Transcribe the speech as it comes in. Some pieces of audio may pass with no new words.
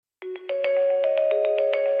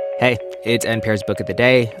Hey, it's NPR's Book of the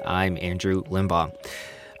Day. I'm Andrew Limbaugh.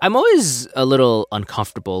 I'm always a little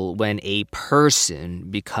uncomfortable when a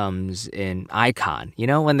person becomes an icon. You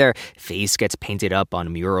know, when their face gets painted up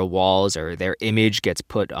on mural walls or their image gets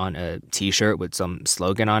put on a t-shirt with some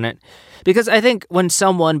slogan on it. Because I think when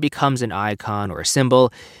someone becomes an icon or a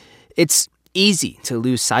symbol, it's easy to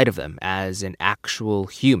lose sight of them as an actual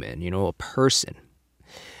human, a person.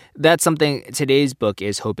 That's something today's book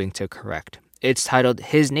is hoping to correct. It's titled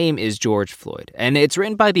His Name is George Floyd, and it's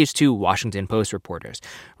written by these two Washington Post reporters,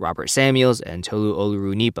 Robert Samuels and Tolu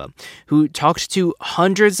Olorunnipa, who talked to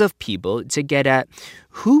hundreds of people to get at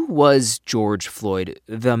who was George Floyd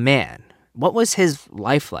the man? What was his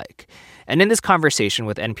life like? And in this conversation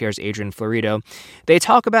with NPR's Adrian Florido, they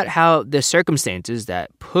talk about how the circumstances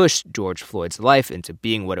that pushed George Floyd's life into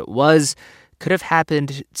being what it was could have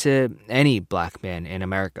happened to any black man in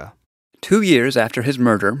America. 2 years after his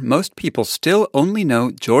murder, most people still only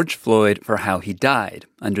know George Floyd for how he died,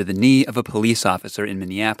 under the knee of a police officer in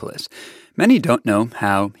Minneapolis. Many don't know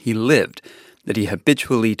how he lived, that he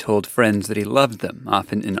habitually told friends that he loved them,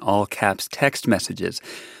 often in all-caps text messages,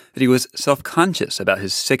 that he was self-conscious about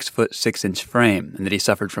his 6'6" frame, and that he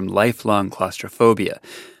suffered from lifelong claustrophobia,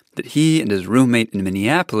 that he and his roommate in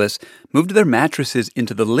Minneapolis moved their mattresses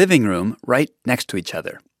into the living room right next to each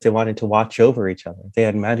other. They wanted to watch over each other. They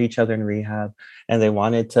had met each other in rehab, and they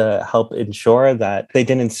wanted to help ensure that they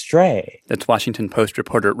didn't stray. That's Washington Post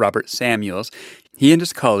reporter Robert Samuels. He and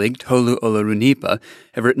his colleague, Tolu Olorunnipa,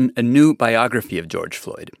 have written a new biography of George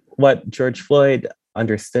Floyd. What George Floyd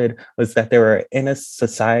understood was that they were in a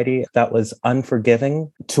society that was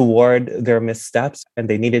unforgiving toward their missteps, and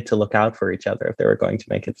they needed to look out for each other if they were going to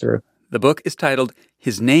make it through. The book is titled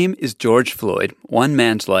His Name is George Floyd, One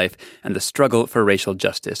Man's Life and the Struggle for Racial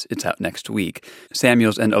Justice. It's out next week.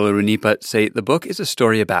 Samuels and Olorunnipa say the book is a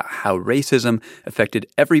story about how racism affected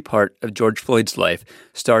every part of George Floyd's life,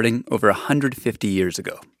 starting over 150 years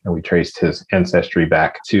ago. And we traced his ancestry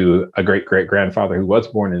back to a great-great-grandfather who was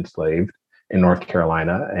born enslaved in North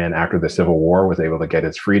Carolina, and after the Civil War was able to get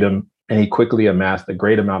his freedom. And he quickly amassed a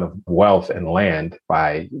great amount of wealth and land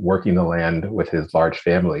by working the land with his large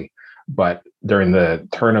family. But during the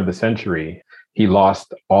turn of the century, he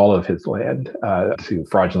lost all of his land to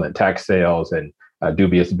fraudulent tax sales and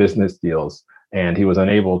dubious business deals. And he was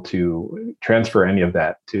unable to transfer any of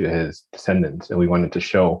that to his descendants. And we wanted to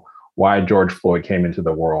show why George Floyd came into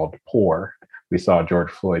the world poor. We saw George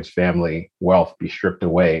Floyd's family wealth be stripped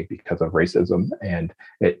away because of racism, and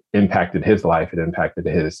it impacted his life. It impacted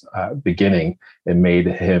his beginning. It made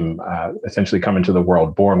him essentially come into the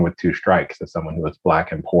world born with two strikes as someone who was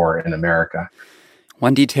Black and poor in America.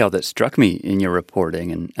 One detail that struck me in your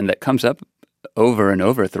reporting and that comes up over and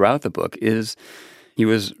over throughout the book is he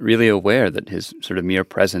was really aware that his sort of mere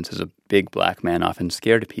presence as a big Black man often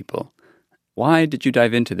scared people. Why did you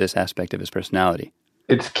dive into this aspect of his personality?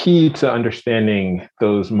 It's key to understanding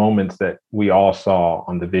those moments that we all saw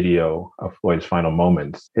on the video of Floyd's final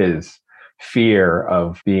moments, his fear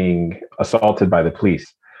of being assaulted by the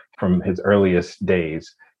police from his earliest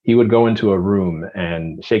days. He would go into a room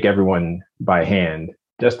and shake everyone by hand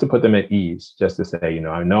just to put them at ease, just to say,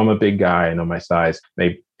 I know I'm a big guy, I know my size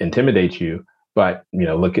may intimidate you, but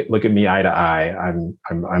look at me eye to eye.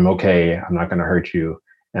 I'm okay. I'm not going to hurt you.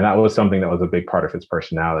 And that was something that was a big part of his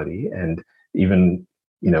personality. And even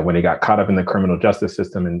when he got caught up in the criminal justice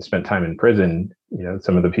system and spent time in prison,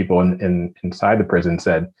 some of the people inside the prison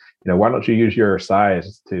said, why don't you use your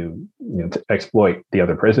size to exploit the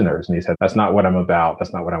other prisoners? And he said, that's not what I'm about.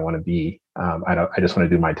 That's not what I want to be. I just want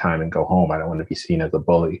to do my time and go home. I don't want to be seen as a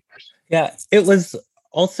bully. Yeah, it was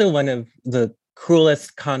also one of the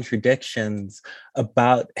cruelest contradictions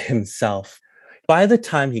about himself. By the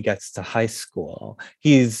time he gets to high school,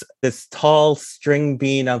 he's this tall string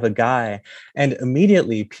bean of a guy. And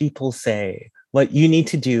immediately people say, what you need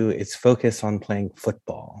to do is focus on playing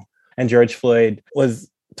football. And George Floyd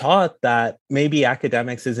was taught that maybe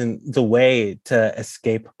academics isn't the way to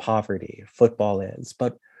escape poverty. Football is.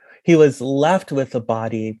 But he was left with a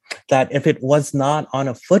body that if it was not on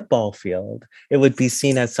a football field, it would be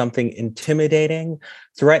seen as something intimidating,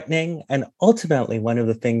 threatening, and ultimately one of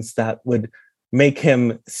the things that would make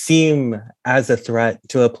him seem as a threat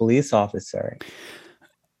to a police officer.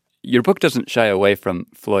 Your book doesn't shy away from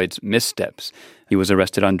Floyd's missteps. He was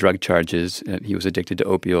arrested on drug charges. He was addicted to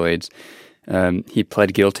opioids. He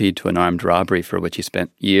pled guilty to an armed robbery for which he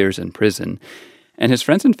spent years in prison. And his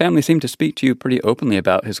friends and family seem to speak to you pretty openly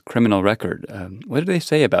about his criminal record. What do they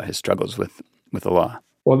say about his struggles with the law?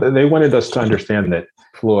 Well, they wanted us to understand that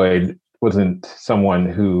Floyd wasn't someone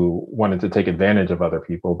who wanted to take advantage of other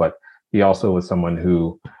people, but he also was someone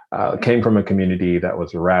who came from a community that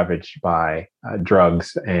was ravaged by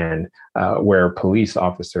drugs and where police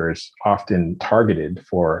officers often targeted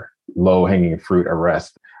for low-hanging fruit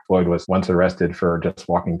arrests. Floyd was once arrested for just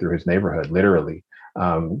walking through his neighborhood, literally,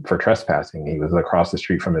 for trespassing. He was across the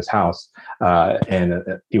street from his house, and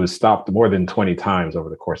he was stopped more than 20 times over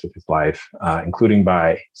the course of his life, including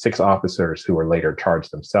by 6 officers who were later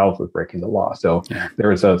charged themselves with breaking the law. So there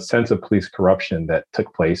was a sense of police corruption that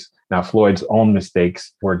took place. Now, Floyd's own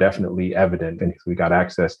mistakes were definitely evident, and we got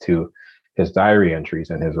access to his diary entries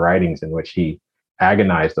and his writings in which he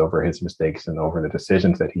agonized over his mistakes and over the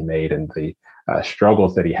decisions that he made and the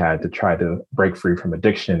struggles that he had to try to break free from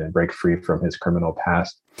addiction and break free from his criminal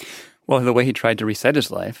past. Well, the way he tried to reset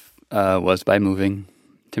his life was by moving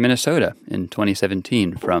to Minnesota in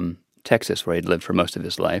 2017 from Texas, where he'd lived for most of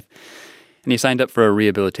his life. And he signed up for a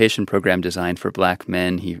rehabilitation program designed for Black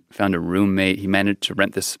men. He found a roommate. He managed to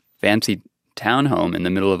rent this fancy townhome in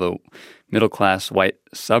the middle of a middle-class white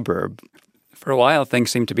suburb. For a while,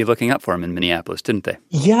 things seemed to be looking up for him in Minneapolis, didn't they?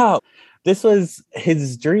 Yeah, this was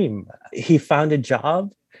his dream. He found a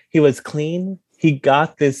job. He was clean. He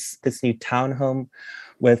got this new townhome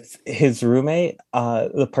with his roommate,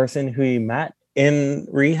 the person who he met in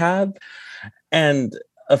rehab. And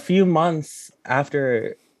a few months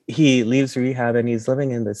after he leaves rehab and he's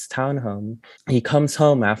living in this townhome, he comes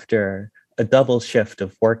home after a double shift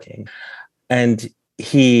of working. And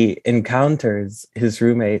he encounters his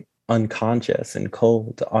roommate unconscious and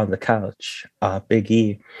cold on the couch, Big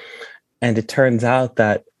E. And it turns out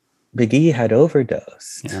that Big E had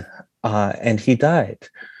overdosed and he died.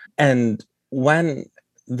 And when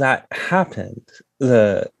that happened,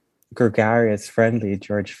 the gregarious, friendly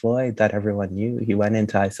George Floyd that everyone knew, he went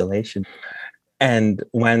into isolation. And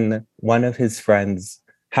when one of his friends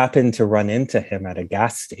happened to run into him at a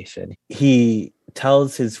gas station, he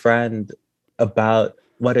tells his friend about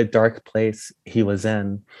what a dark place he was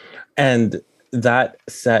in. And that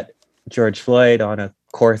set George Floyd on a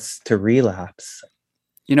course to relapse.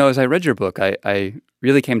 You know, as I read your book, I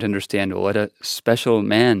really came to understand what a special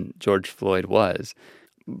man George Floyd was.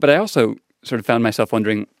 But I also sort of found myself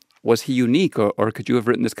wondering, was he unique, or could you have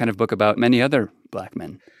written this kind of book about many other Black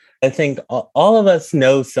men? I think all of us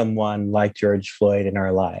know someone like George Floyd in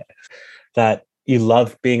our life that you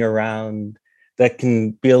love being around, that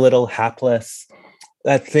can be a little hapless,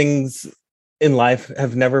 that things in life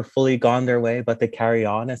have never fully gone their way, but they carry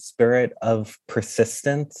on a spirit of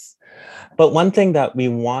persistence. But one thing that we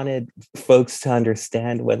wanted folks to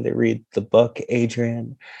understand when they read the book,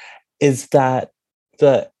 Adrian, is that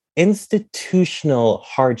the institutional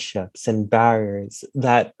hardships and barriers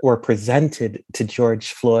that were presented to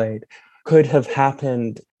George Floyd could have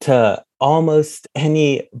happened to almost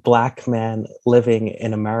any Black man living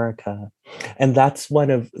in America. And that's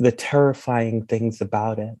one of the terrifying things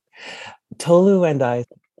about it. Tolu and I,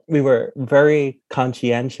 we were very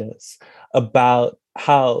conscientious about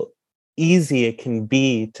how easy it can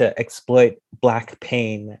be to exploit Black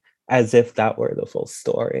pain as if that were the full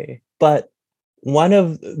story. But one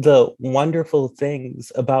of the wonderful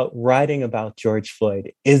things about writing about George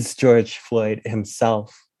Floyd is George Floyd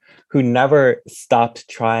himself, who never stopped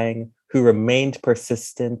trying, who remained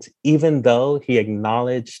persistent, even though he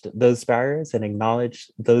acknowledged those barriers and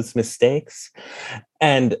acknowledged those mistakes.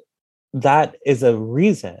 And that is a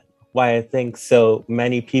reason why I think so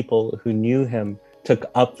many people who knew him took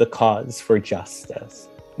up the cause for justice.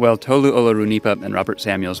 Well, Tolu Olorunnipa and Robert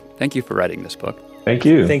Samuels, thank you for writing this book. Thank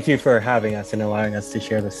you. Thank you for having us and allowing us to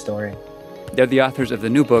share the story. They're the authors of the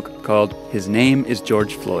new book called His Name is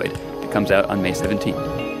George Floyd. It comes out on May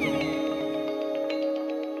 17th.